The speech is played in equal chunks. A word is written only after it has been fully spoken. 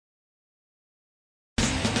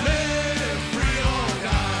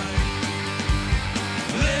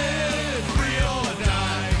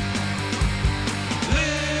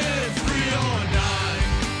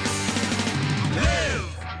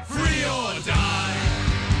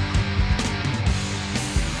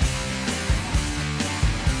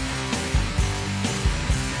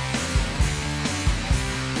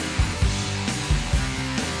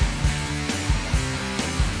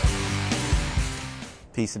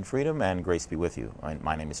Peace and freedom and grace be with you.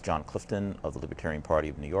 My name is John Clifton of the Libertarian Party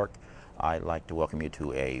of New York. I'd like to welcome you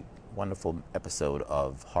to a wonderful episode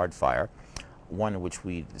of Hardfire, one in which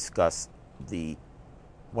we discuss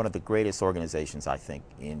one of the greatest organizations, I think,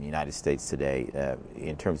 in the United States today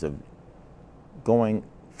in terms of going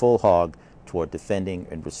full hog toward defending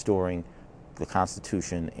and restoring the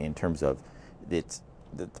Constitution in terms of the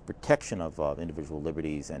protection of individual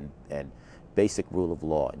liberties and basic rule of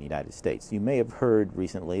law in the United States. You may have heard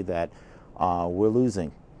recently that we're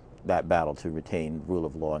losing that battle to retain rule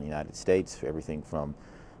of law in the United States, everything from,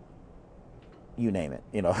 you name it.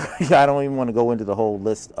 You know, I don't even want to go into the whole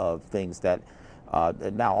list of things that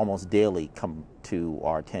now almost daily come to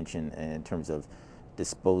our attention in terms of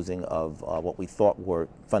disposing of what we thought were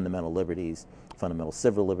fundamental liberties, fundamental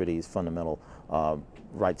civil liberties, fundamental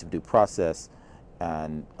rights of due process,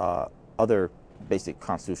 and other basic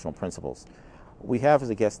constitutional principles. We have as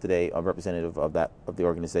a guest today a representative of the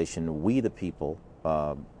organization We the People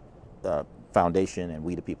Foundation and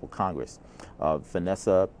We the People Congress,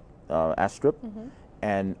 VANESSA ASTRUP,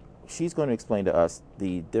 and she's going to explain to us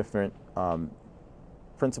the different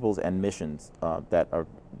principles and missions that are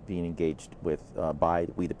being engaged with by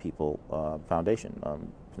We the People Foundation.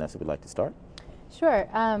 VANESSA, would like to start? Sure.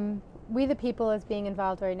 We the People is being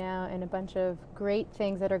involved right now in a bunch of great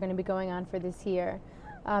things that are going to be going on for this year.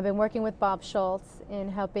 I've been working with Bob Schultz in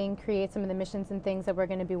helping create some of the missions and things that we're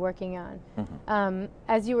going to be working on.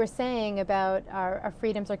 As you were saying about our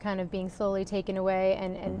freedoms are kind of being slowly taken away,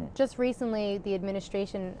 and just recently the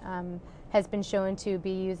administration has been shown to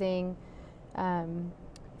be using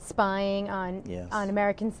spying on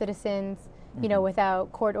American citizens, you know,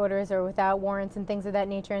 without court orders or without warrants and things of that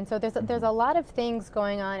nature. And so there's a lot of things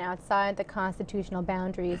going on outside the constitutional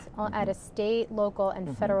boundaries at a state, local,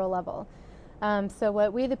 and federal level. So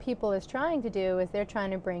what We the People is trying to do is they're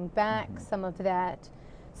trying to bring back some of that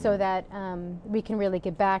so that we can really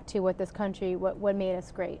get back to what this country, what made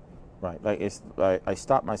us great. Right. Like I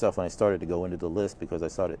stopped myself when I started to go into the list because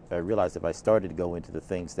I realized if I started to go into the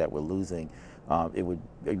things that we're losing, you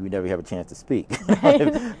would never have a chance to speak.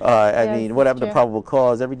 Right. I mean, what happened to probable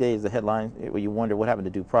cause? Every day is a headline where you wonder what happened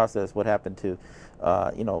to due process, what happened to,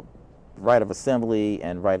 you know, right of assembly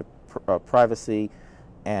and right of privacy,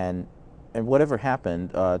 and whatever happened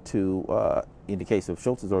to, in the case of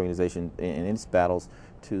Schultz's organization in its battles,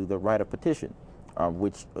 to the right of petition,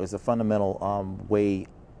 which is a fundamental way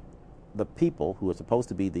the people, who are supposed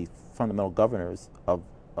to be the fundamental governors of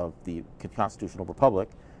the constitutional republic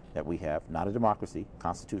that we have, not a democracy,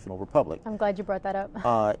 constitutional republic. I'm glad you brought that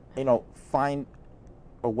up. You know, find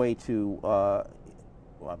a way to, well,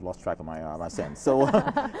 I've lost track of my sentence. So,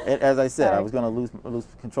 as I said, I was going to lose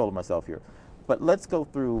control of myself here. But let's go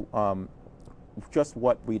through just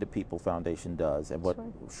what We the People Foundation does and what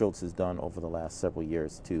Schultz has done over the last several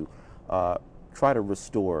years to try to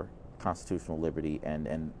restore constitutional liberty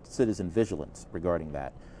and citizen vigilance regarding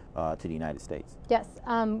that to the United States. Yes.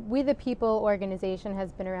 We the People organization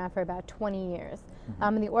has been around for about 20 years.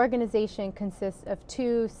 And the organization consists of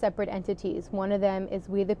two separate entities. One of them is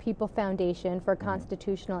We the People Foundation for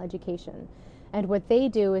Constitutional Education. And what they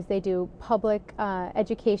do is they do public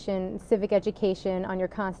education, civic education on your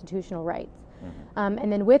constitutional rights.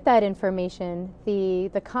 And then with that information, the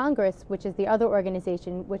Congress, which is the other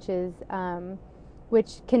organization, which is I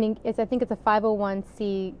think it's a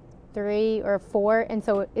 501c3 or 4, and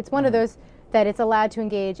so it's one of those that it's allowed to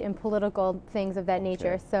engage in political things of that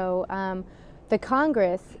nature. So the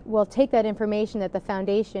Congress will take that information that the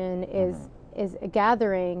foundation is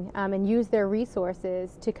gathering and use their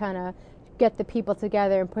resources to kind of get the people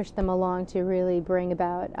together and push them along to really bring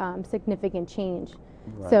about significant change.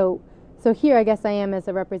 So here I guess I am as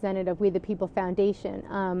a representative of We the People Foundation,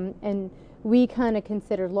 and we kind of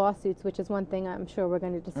consider lawsuits, which is one thing I'm sure we're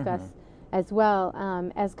going to discuss as well,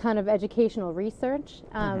 as kind of educational research.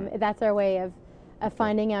 That's our way of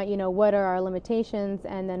finding out, you know, what are our limitations,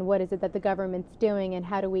 and then what is it that the government's doing, and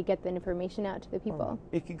how do we get the information out to the people.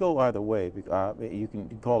 It could go either way. You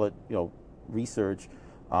can call it, you know, research.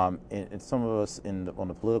 And some of us on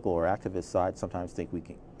the political or activist side sometimes think we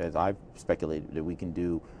can, as I've speculated, that we can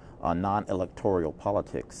do non-electoral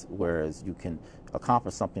politics, whereas you can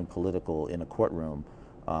accomplish something political in a courtroom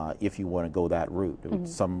if you want to go that route.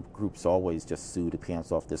 Some groups always just sue to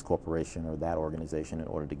cancel off this corporation or that organization in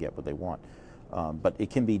order to get what they want. But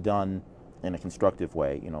it can be done in a constructive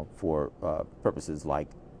way, you know, for purposes like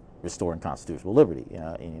restoring constitutional liberty in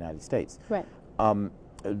the United States. Right.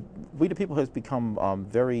 We the People has become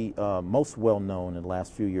very most well known in the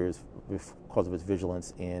last few years because of its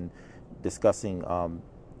vigilance in discussing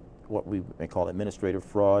what we may call administrative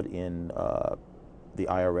fraud in the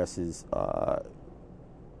IRS's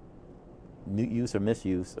use or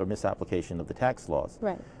misuse or misapplication of the tax laws.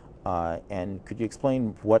 Right. And could you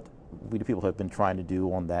explain what we the people have been trying to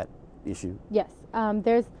do on that issue? Yes.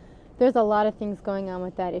 There's a lot of things going on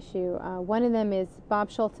with that issue. One of them is Bob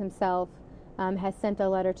Schultz himself has sent a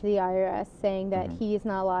letter to the IRS saying that he is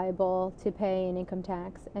not liable to pay an income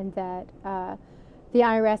tax, and that the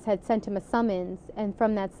IRS had sent him a summons, and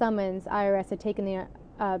from that summons, IRS had taken the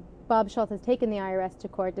Bob Schultz has taken the IRS to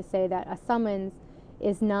court to say that a summons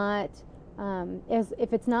is not,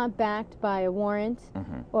 if it's not backed by a warrant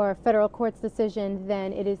or a federal court's decision,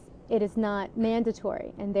 then it is not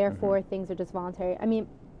mandatory, and therefore things are just voluntary. I mean,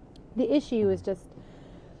 the issue is just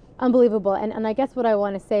unbelievable, and I guess what I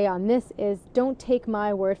want to say on this is, don't take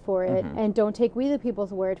my word for it, and don't take we the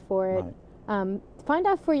people's word for it. Right. Find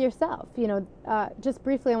out for yourself. You know, just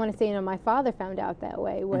briefly, I want to say, you know, my father found out that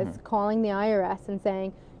way, was calling the IRS and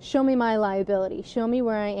saying, show me my liability, show me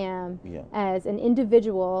where I am as an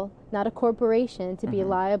individual, not a corporation, to be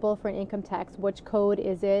liable for an income tax. Which code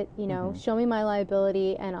is it? You know, show me my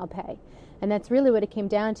liability and I'll pay. And that's really what it came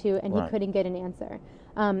down to, and he couldn't get an answer.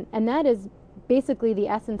 And that is basically the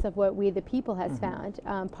essence of what we the people has found.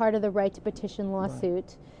 Part of the right to petition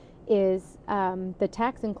lawsuit is the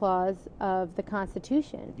taxing clause of the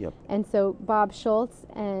Constitution. And so Bob Schultz,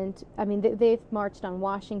 and I mean, they've marched on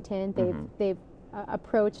Washington, they've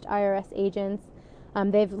approached IRS agents.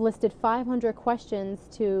 They've listed 500 questions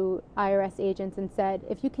to IRS agents and said,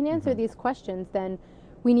 if you can answer these questions, then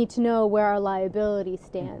we need to know where our liability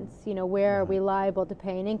stands. You know, where are we liable to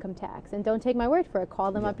pay an income tax? And don't take my word for it.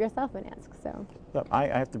 Call them up yourself and ask. So, I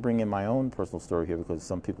have to bring in my own personal story here, because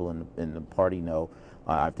some people in the party know.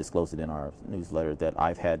 I've disclosed it in our newsletter that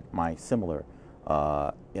I've had my similar,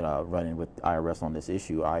 run-in with IRS on this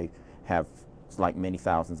issue. I have, like many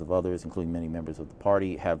thousands of others, including many members of the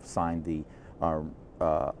party, have signed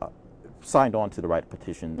signed on to the right to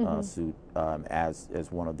petition suit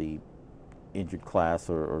as one of the injured class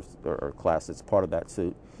or class that's part of that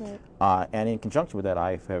suit. And in conjunction with that,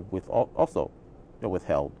 I have also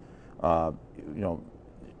withheld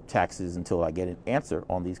taxes until I get an answer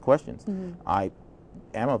on these questions. I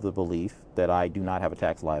am of the belief that I do not have a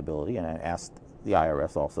tax liability, and I asked the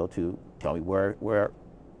IRS also to tell me where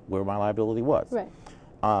my liability was.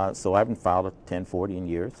 So I haven't filed a 1040 in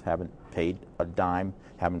years, haven't paid a dime,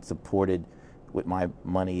 haven't supported with my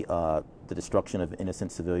money the destruction of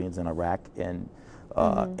innocent civilians in Iraq and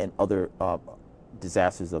other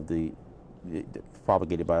disasters of the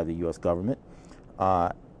propagated by the U.S. government.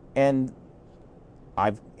 And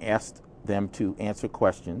I've asked them to answer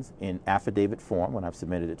questions in affidavit form when I've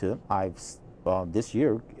submitted it to them. I've this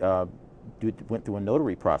year went through a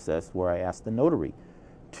notary process where I asked the notary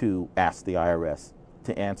to ask the IRS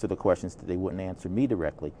to answer the questions that they wouldn't answer me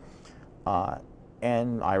directly.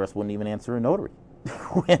 And IRS wouldn't even answer a notary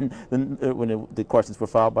when the questions were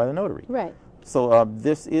filed by the notary. So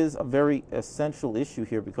this is a very essential issue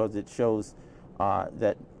here, because it shows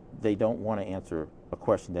that they don't want to answer a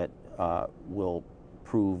question that will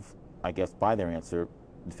prove, I guess, by their answer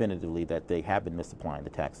definitively that they have been misapplying the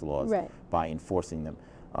tax laws by enforcing them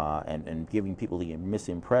and giving people the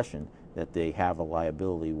misimpression that they have a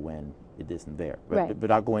liability when it isn't there.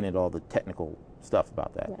 But I'll go into all the technical stuff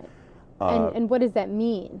about that. And what does that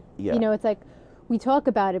mean? You know, it's like, we talk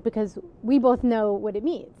about it because we both know what it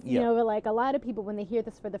means. You know, but like a lot of people, when they hear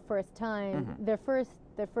this for the first time, their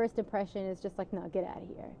first impression is just like, no, get out of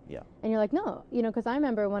here. And you're like, no, you know, because I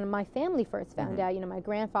remember when my family first found out, you know, my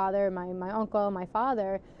grandfather, my uncle, my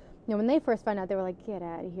father, you know, when they first found out, they were like, get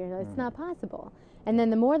out of here, it's not possible. And then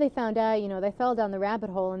the more they found out, you know, they fell down the rabbit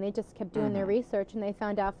hole, and they just kept doing their research, and they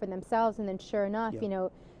found out for themselves. And then sure enough, you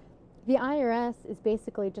know, the IRS is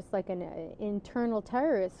basically just like an internal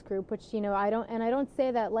terrorist group, which, you know, I don't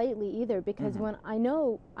say that lightly either, because when I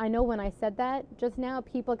know when I said that just now,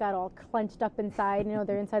 people got all clenched up inside. You know,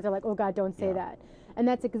 their insides are like, oh God, don't say that. And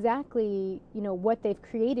that's exactly, you know, what they've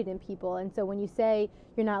created in people. And so when you say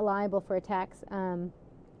you're not liable for a tax,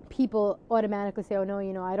 people automatically say, oh no,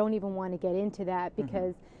 you know, I don't even want to get into that,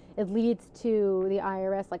 because it leads to the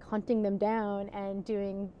IRS like hunting them down and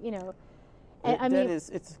doing, you know.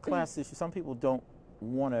 It's a class issue. Some people don't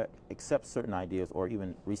want to accept certain ideas or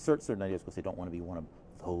even research certain ideas because they don't want to be one of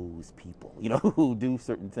those people, you know, who do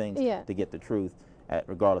certain things to get the truth,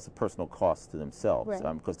 regardless of personal cost to themselves,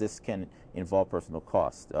 because this can involve personal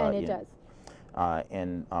cost. And it does.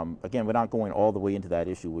 Again, without going all the way into that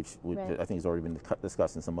issue, which I think has already been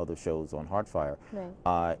discussed in some other shows on Hardfire,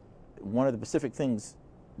 one of the specific things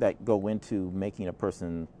that go into making a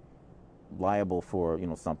person liable for, you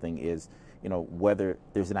know, something is, you know, whether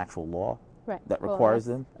there's an actual law that requires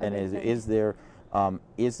them, and is there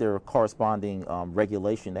Is there a corresponding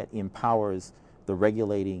regulation that empowers the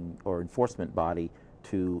regulating or enforcement body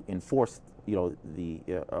to enforce, the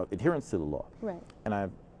adherence to the law? Right. And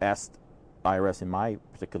I've asked IRS in my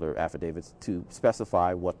particular affidavits to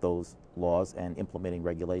specify what those laws and implementing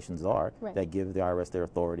regulations are that give the IRS their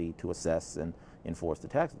authority to assess and enforce the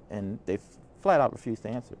tax, and they've flat out refused to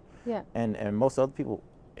answer. Yeah. And most other people,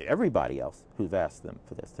 everybody else who've asked them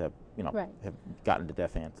for this, have have gotten the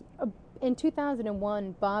deaf answer. In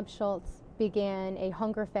 2001, Bob Schultz began a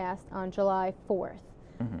hunger fast on July 4th.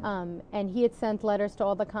 And he had sent letters to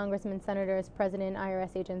all the congressmen, senators, president,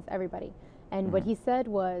 IRS agents, everybody. And what he said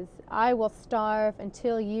was, I will starve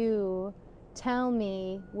until you tell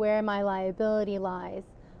me where my liability lies.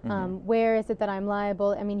 Where is it that I'm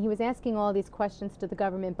liable? I mean, he was asking all these questions to the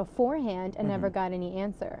government beforehand and never got any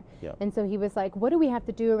answer. And so he was like, what do we have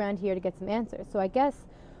to do around here to get some answers? So I guess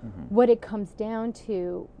what it comes down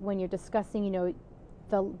to when you're discussing,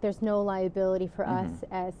 there's no liability for us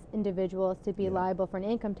as individuals to be liable for an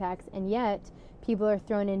income tax, and yet people are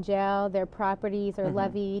thrown in jail, their properties are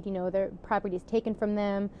levied, their property is taken from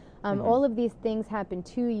them. All of these things happen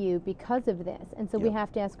to you because of this, and so we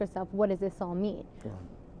have to ask ourselves, what does this all mean?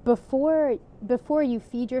 Before you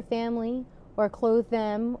feed your family or clothe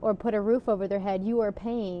them or put a roof over their head, you are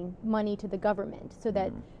paying money to the government, so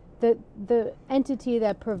that the entity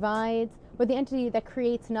that provides, or the entity that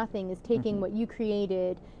creates nothing, is taking what you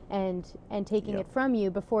created and taking it from you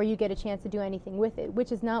before you get a chance to do anything with it,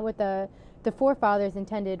 which is not what the forefathers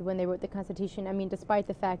intended when they wrote the Constitution. I mean, despite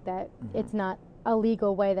the fact that it's not a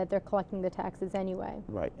legal way that they're collecting the taxes anyway.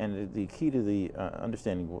 Right, and the key to the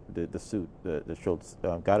understanding the suit that Schultz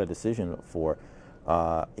got a decision for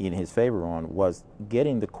in his favor on was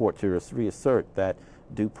getting the court to reassert that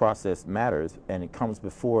due process matters, and it comes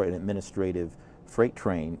before an administrative freight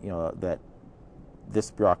train, that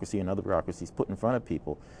this bureaucracy and other bureaucracies put in front of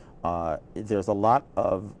people. There's a lot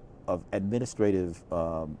of administrative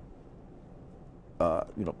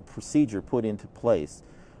procedure put into place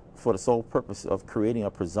for the sole purpose of creating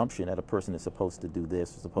a presumption that a person is supposed to do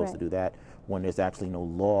this or supposed to do that, when there's actually no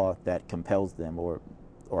law that compels them or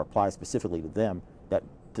applies specifically to them that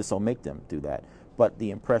to so make them do that. But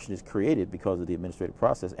the impression is created because of the administrative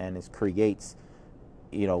process, and it creates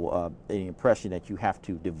an impression that you have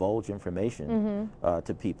to divulge information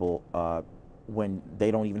to people when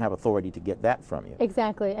they don't even have authority to get that from you.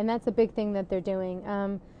 Exactly, and that's a big thing that they're doing.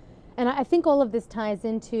 And I think all of this ties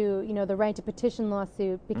into, the right to petition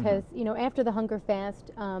lawsuit, because, after the hunger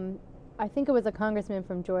fast, I think it was a congressman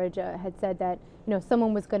from Georgia had said that,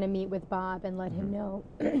 someone was going to meet with Bob and let him know,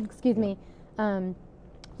 excuse me,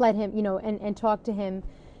 let him, and talk to him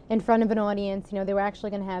in front of an audience. They were actually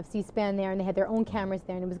going to have C-SPAN there, and they had their own cameras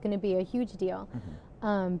there, and it was going to be a huge deal.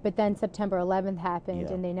 But then September 11th happened,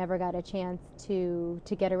 and they never got a chance to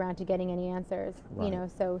get around to getting any answers.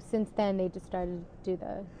 So since then they just started to do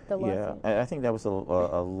the lawsuit. Yeah, I think that was a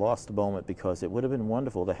lost moment, because it would have been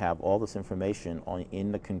wonderful to have all this information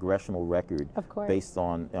in the congressional record, based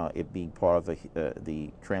on it being part of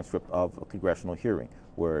the transcript of a congressional hearing,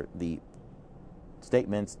 where the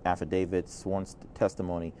statements, affidavits, sworn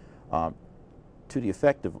testimony to the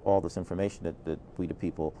effect of all this information that we the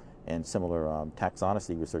people and similar tax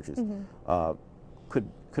honesty researchers could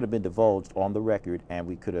have been divulged on the record, and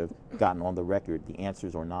we could have gotten on the record the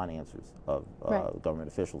answers or non-answers of government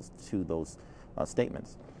officials to those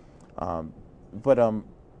statements. But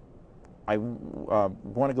I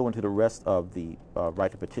want to go into the rest of the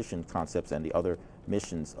right to petition concepts and the other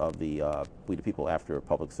missions of the We the People after a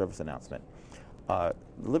public service announcement. The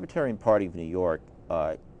Libertarian Party of New York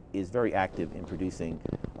is very active in producing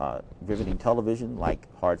riveting television like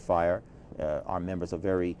Hardfire. Our members are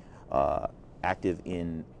very active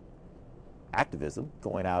in activism,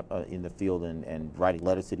 going out in the field and writing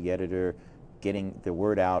letters to the editor, getting the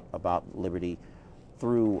word out about liberty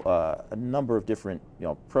through a number of different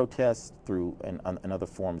protests, through and other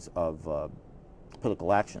forms of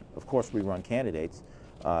political action. Of course, we run candidates,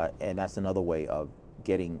 and that's another way of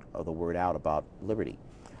getting the word out about liberty.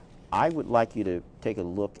 I would like you to take a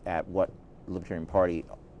look at what the Libertarian Party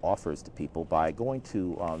offers to people by going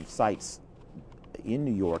to sites in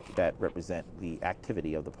New York that represent the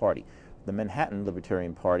activity of the party. The Manhattan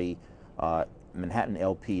Libertarian Party,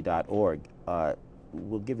 manhattanlp.org,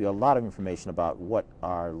 will give you a lot of information about what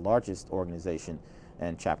our largest organization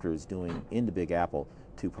and chapter is doing in the Big Apple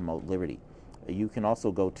to promote liberty. You can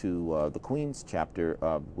also go to the Queens chapter,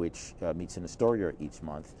 which meets in Astoria each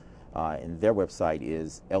month, and their website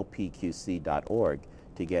is lpqc.org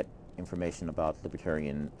to get information about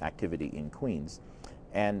libertarian activity in Queens.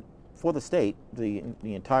 And for the state, the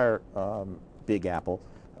entire Big Apple,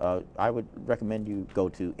 I would recommend you go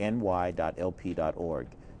to ny.lp.org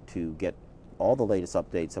to get all the latest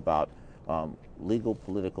updates about legal,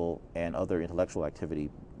 political, and other intellectual activity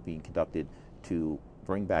being conducted to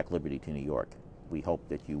bring back liberty to New York. We hope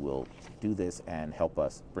that you will do this and help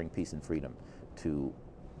us bring peace and freedom to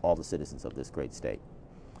all the citizens of this great state.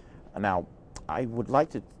 Now, I would like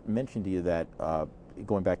to mention to you that,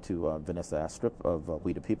 going back to VANESSA ASTRUP of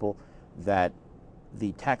We the People, that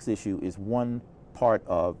the tax issue is one part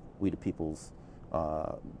of We the People's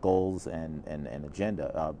goals and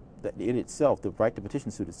agenda. It itself, the right to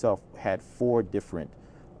petition suit itself, had 4 different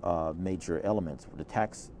major elements. The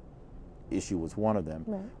tax issue was one of them.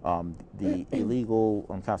 Right. The illegal,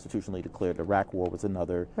 unconstitutionally declared Iraq War was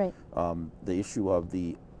another. Right. The issue of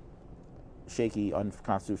the shaky,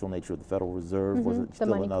 unconstitutional nature of the Federal Reserve was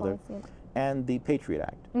still another. Clause, yeah. And the Patriot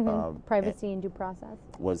Act. Privacy and due process.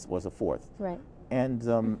 Was a 4th. Right. And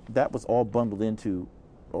that was all bundled into,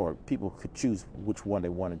 or people could choose which one they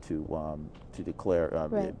wanted to declare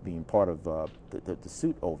right. being part of the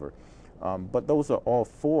suit over. But those are all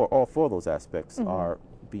four of those aspects are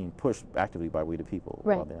being pushed actively by We the People.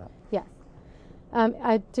 Right. Yes.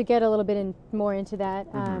 To get a little bit more into that,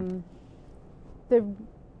 the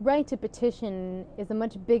right to petition is a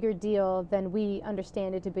much bigger deal than we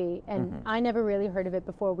understand it to be, and I never really heard of it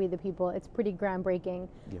before We the People. It's pretty groundbreaking,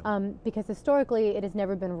 because historically it has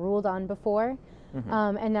never been ruled on before,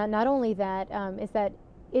 and not only that, is that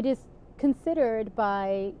it is considered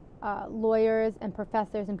by lawyers and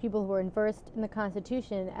professors and people who are versed in the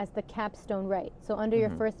Constitution as the capstone right. So under your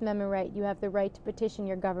First Amendment right, you have the right to petition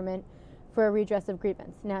your government for a redress of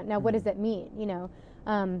grievance. Now what does that mean? You know,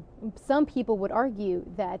 some people would argue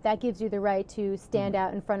that that gives you the right to stand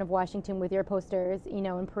out in front of Washington with your posters, you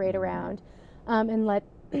know, and parade around, and let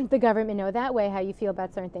the government know that way how you feel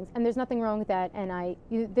about certain things. And there's nothing wrong with that, and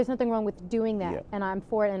there's nothing wrong with doing that, and I'm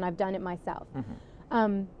for it, and I've done it myself.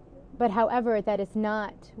 But however, that is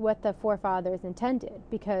not what the forefathers intended,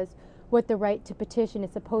 because what the right to petition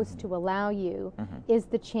is supposed to allow you is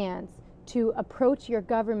the chance to approach your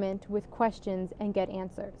government with questions and get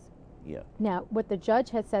answers. Yeah. Now, what the judge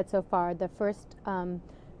has said so far, the first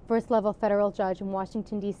level federal judge in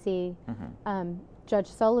Washington, D.C., Judge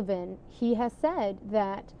Sullivan, he has said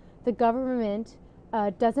that the government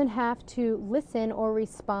doesn't have to listen or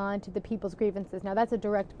respond to the people's grievances. Now, that's a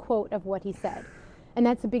direct quote of what he said. And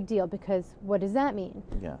that's a big deal, because what does that mean?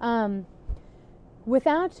 Yeah.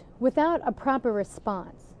 Without a proper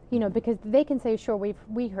response, you know, because they can say, sure,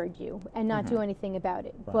 we heard you, and not do anything about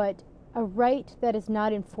it. Right. But a right that is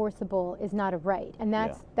not enforceable is not a right, and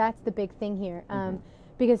that's the big thing here.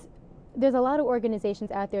 Because there's a lot of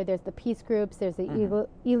organizations out there. There's the peace groups, there's the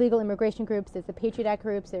illegal immigration groups, there's the Patriot Act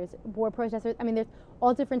groups, there's war protesters. I mean, there's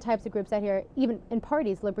all different types of groups out here, even in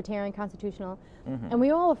parties, libertarian, constitutional, and we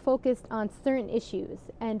all are focused on certain issues.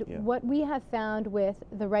 And what we have found with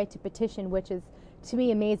the right to petition, which is, to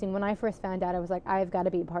me, amazing. When I first found out, I was like, I've got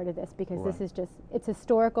to be a part of this, because this is just, it's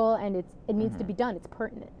historical, and it needs to be done. It's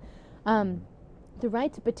pertinent. The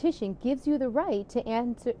right to petition gives you the right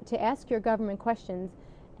to ask your government questions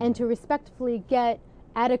and to respectfully get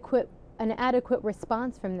an adequate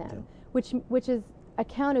response from them, which is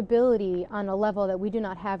accountability on a level that we do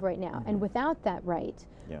not have right now. And without that right,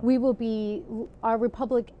 we will be our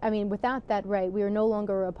republic. I mean, without that right, we are no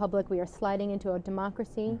longer a republic. We are sliding into a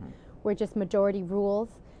democracy where just majority rules.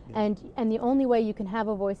 And the only way you can have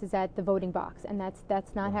a voice is at the voting box, and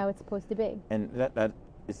that's not how it's supposed to be. And that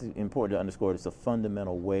it's important to underscore. It's a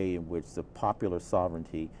fundamental way in which the popular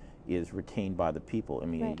sovereignty is retained by the people. I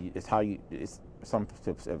mean, it's how you. Some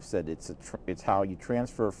have said it's how you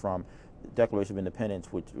transfer from the Declaration of Independence,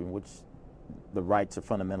 in which the rights are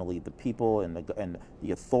fundamentally the people, and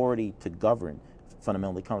the authority to govern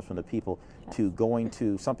fundamentally comes from the people, to going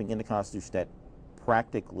to something in the Constitution that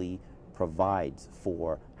practically provides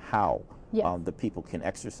for how the people can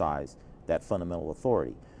exercise that fundamental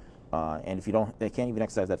authority. And if they can't even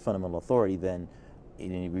exercise that fundamental authority, then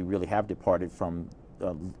we really have departed from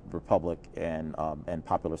republic and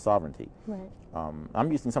popular sovereignty. Right.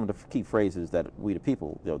 I'm using some of the key phrases that We the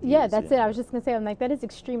People. Yeah, that's it. I was just going to say, I'm like, that is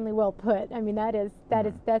extremely well put. I mean,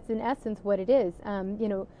 that's in essence what it is. You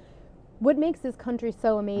know, what makes this country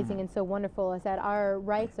so amazing and so wonderful is that our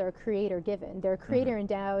rights are creator given. They're creator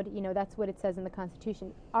endowed. You know, that's what it says in the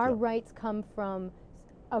Constitution. Our rights come from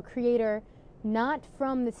a creator, not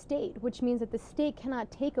from the state, which means that the state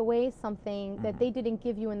cannot take away something that they didn't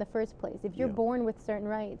give you in the first place. If you're born with certain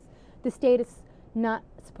rights, the state is not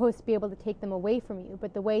supposed to be able to take them away from you.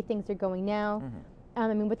 But the way things are going now, I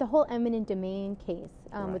mean, with the whole eminent domain case,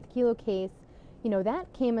 with the Kelo case,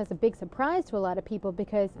 that came as a big surprise to a lot of people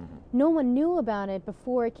because no one knew about it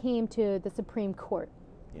before it came to the Supreme Court.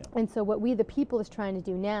 Yeah. And so what we the people is trying to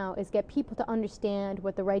do now is get people to understand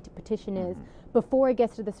what the right to petition is before it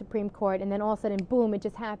gets to the Supreme Court, and then all of a sudden, boom, it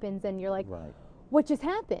just happens, and you're like, what just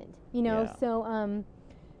happened? Yeah. So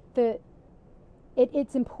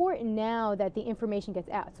it's important now that the information gets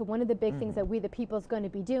out. So one of the big things that we the people is going to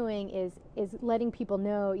be doing is letting people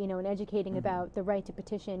know, and educating about the right to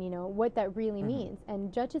petition, what that really means.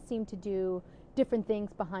 And judges seem to do different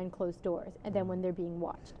things behind closed doors and then when they're being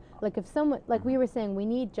watched. Like if someone, like we were saying, we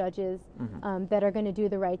need judges that are going to do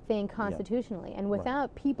the right thing constitutionally. And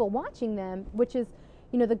without people watching them, which is,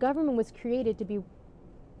 the government was created to be,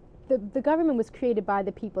 the government was created by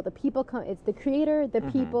the people. The people come, it's the creator, the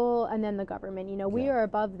people, and then the government. We are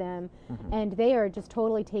above them, and they are just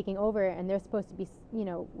totally taking over, and they're supposed to be,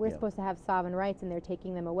 we're supposed to have sovereign rights, and they're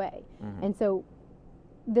taking them away. And so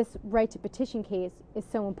this right to petition case is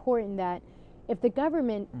so important that if the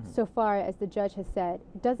government, so far as the judge has said,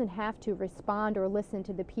 doesn't have to respond or listen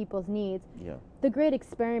to the people's needs, the great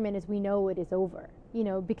experiment as we know it is over.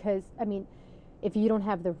 Because, if you don't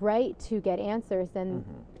have the right to get answers, then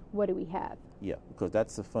what do we have? Yeah, because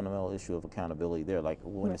that's the fundamental issue of accountability there. Like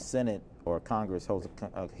when a Senate or Congress holds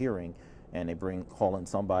a hearing and they call in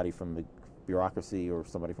somebody from the bureaucracy or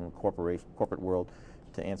somebody from the corporate world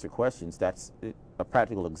to answer questions, that's a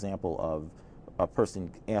practical example of a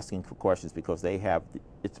person asking for questions because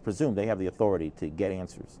it's presumed they have the authority to get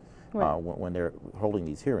answers when they're holding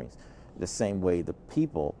these hearings. The same way the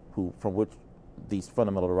people from which these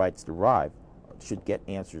fundamental rights derive should get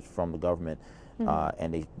answers from the government,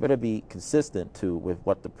 and they better be consistent with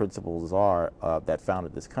what the principles are that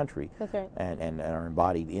founded this country. That's right. and are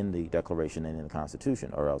embodied in the Declaration and in the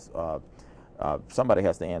Constitution, or else somebody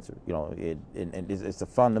has to answer. It's a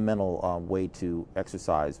fundamental way to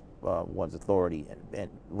exercise one's authority, and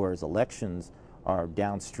whereas elections are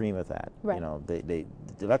downstream of that. Right. The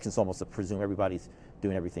elections almost presume everybody's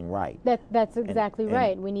doing everything right. That's exactly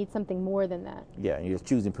right. We need something more than that. Yeah, and you're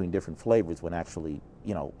choosing between different flavors when actually,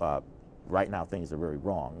 right now things are very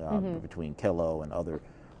wrong between Kelo and other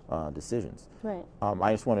decisions. Right.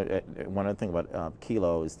 I just wanted one other thing about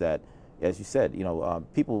Kelo is that, as you said,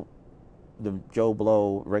 people, the Joe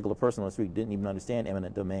Blow regular person on the street didn't even understand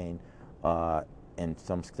eminent domain, and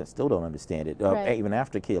some still don't understand it, even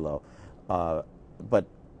after Kelo. But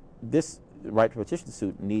this right to petition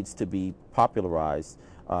suit needs to be popularized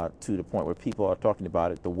to the point where people are talking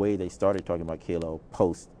about it the way they started talking about Kelo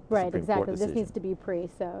post Right, Supreme exactly. Court decision. This needs to be pre.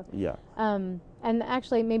 So yeah. And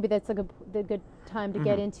actually, maybe that's a good time to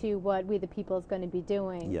get into what we the people is going to be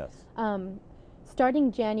doing. Yes.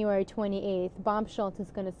 Starting January 28th, Bob Schultz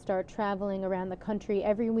is going to start traveling around the country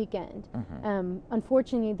every weekend.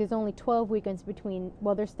 Unfortunately, there's only 12 weekends between,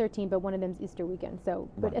 well, there's 13, but one of them's Easter weekend. So,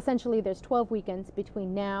 but essentially, there's 12 weekends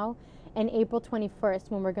between now and April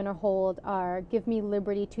 21st when we're going to hold our Give Me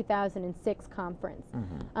Liberty 2006 conference.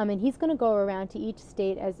 And he's going to go around to each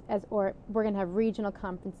state or we're going to have regional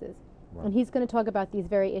conferences. And he's going to talk about these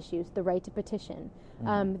very issues, the right to petition.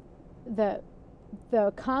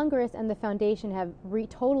 The Congress and the Foundation have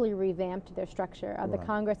totally revamped their structure. The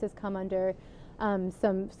Congress has come under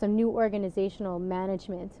some new organizational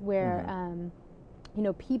management where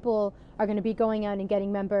people are going to be going out and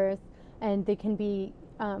getting members, and they can be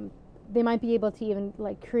they might be able to even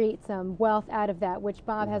create some wealth out of that, which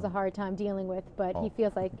Bob has a hard time dealing with. But he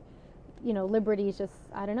feels like liberty is just,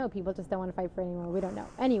 I don't know, people just don't want to fight for it anymore. We don't know.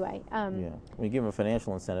 Anyway. When you give them a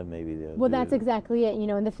financial incentive, maybe they'll well, that's exactly it.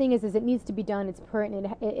 And the thing is it needs to be done. It's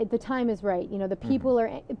pertinent. The time is right. The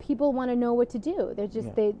people people want to know what to do. They're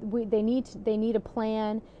just they need a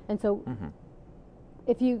plan. And so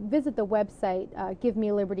if you visit the website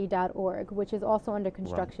givemeliberty.org, which is also under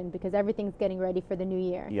construction because everything's getting ready for the new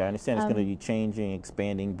year. Yeah, I understand it's going to be changing,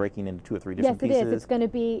 expanding, breaking into 2 or 3 different pieces. Yes, it is. It's going to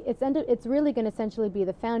be. It's really going to essentially be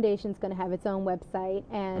the foundation's going to have its own website,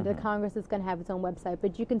 and the Congress is going to have its own website.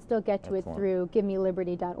 But you can still get to it through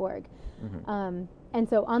givemeliberty.org. And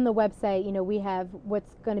so on the website, we have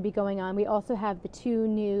what's going to be going on. We also have the 2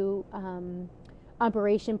 new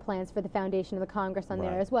operation plans for the foundation of the Congress on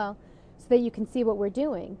there as well, so that you can see what we're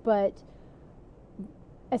doing. But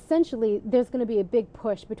essentially, there's going to be a big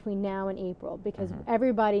push between now and April because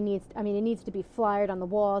everybody needs, it needs to be flyered on the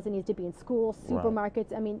walls, it needs to be in schools,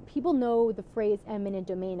 supermarkets. People know the phrase eminent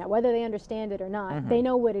domain now, whether they understand it or not. They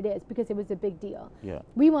know what it is because it was a big deal.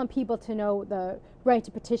 We want people to know the right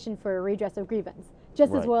to petition for a redress of grievance.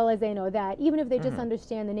 just as Right. well as they know that, even if they just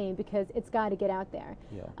understand the name, because it's got to get out there.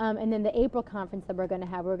 Yeah. And then the April conference that we're going to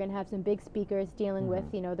have some big speakers dealing with,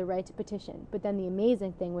 you know, the right to petition. But then the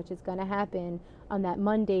amazing thing, which is going to happen on that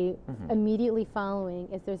Monday immediately following,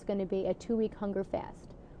 is there's going to be a 2-week hunger fast.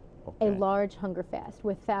 Okay. A large hunger fast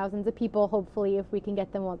with thousands of people, hopefully, if we can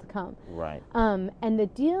get them all to come. Right. And the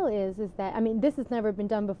deal is that, I mean, this has never been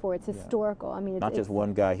done before. It's historical. I mean, Not just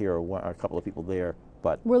one guy here or a couple of people there,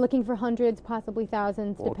 but we're looking for hundreds, possibly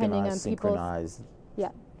thousands, depending on people's. synchronized. Yeah.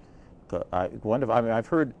 I wonder. I mean, I've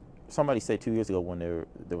heard somebody say 2 years ago when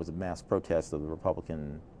there was a mass protest of the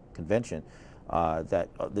Republican convention that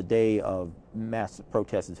the day of mass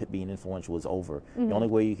protests being influential is over. The only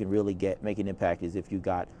way you can really make an impact is if you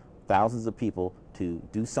got thousands of people to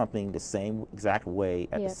do something the same exact way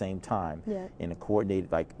at the same time in a coordinated,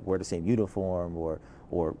 like wear the same uniform or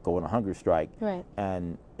go on a hunger strike. Right.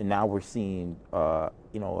 And now we're seeing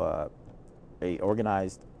you know, a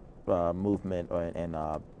organized movement and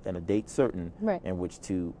a date certain in which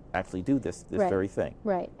to actually do this very thing.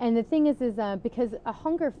 Right. And the thing is because a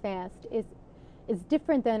hunger fast is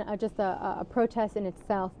different than just a protest in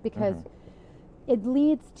itself, because it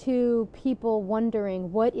leads to people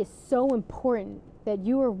wondering what is so important that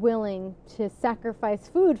you are willing to sacrifice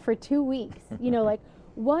food for 2 weeks. You know, like,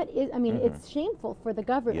 what is, I mean, it's shameful for the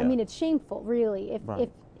government. I mean, it's shameful, really.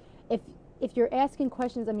 If you're asking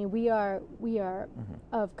questions, I mean, we are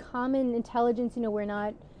of common intelligence. You know, we're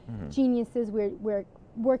not geniuses. We're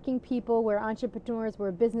working people. We're entrepreneurs.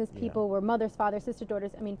 We're business people. We're mothers, fathers, sisters,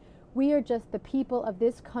 daughters. I mean, we are just the people of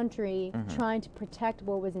this country trying to protect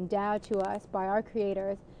what was endowed to us by our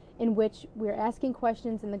creators, in which we're asking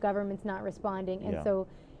questions and the government's not responding. And so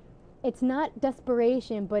it's not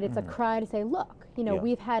desperation, but it's a cry to say, look, you know,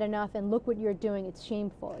 we've had enough, and look what you're doing. It's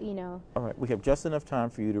shameful, you know. All right. We have just enough time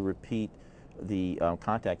for you to repeat the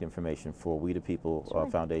contact information for We the People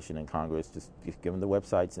Foundation in Congress. Just give them the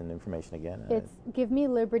websites and information again. It's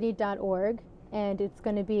givemeliberty.org, and it's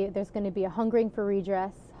going to be, there's going to be a Hungering for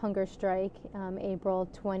Redress hunger strike April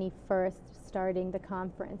 21st, starting the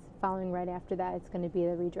conference. Following right after that, it's going to be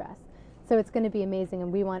the redress. So it's going to be amazing,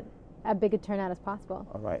 and we want as big a turnout as possible.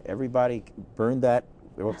 All right, everybody, burn that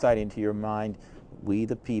website into your mind. We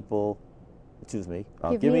the People, excuse me,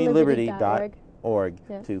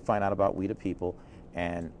 givemeliberty.org to find out about We the People.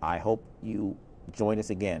 And I hope you join us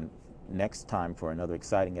again next time for another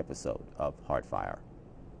exciting episode of Hardfire.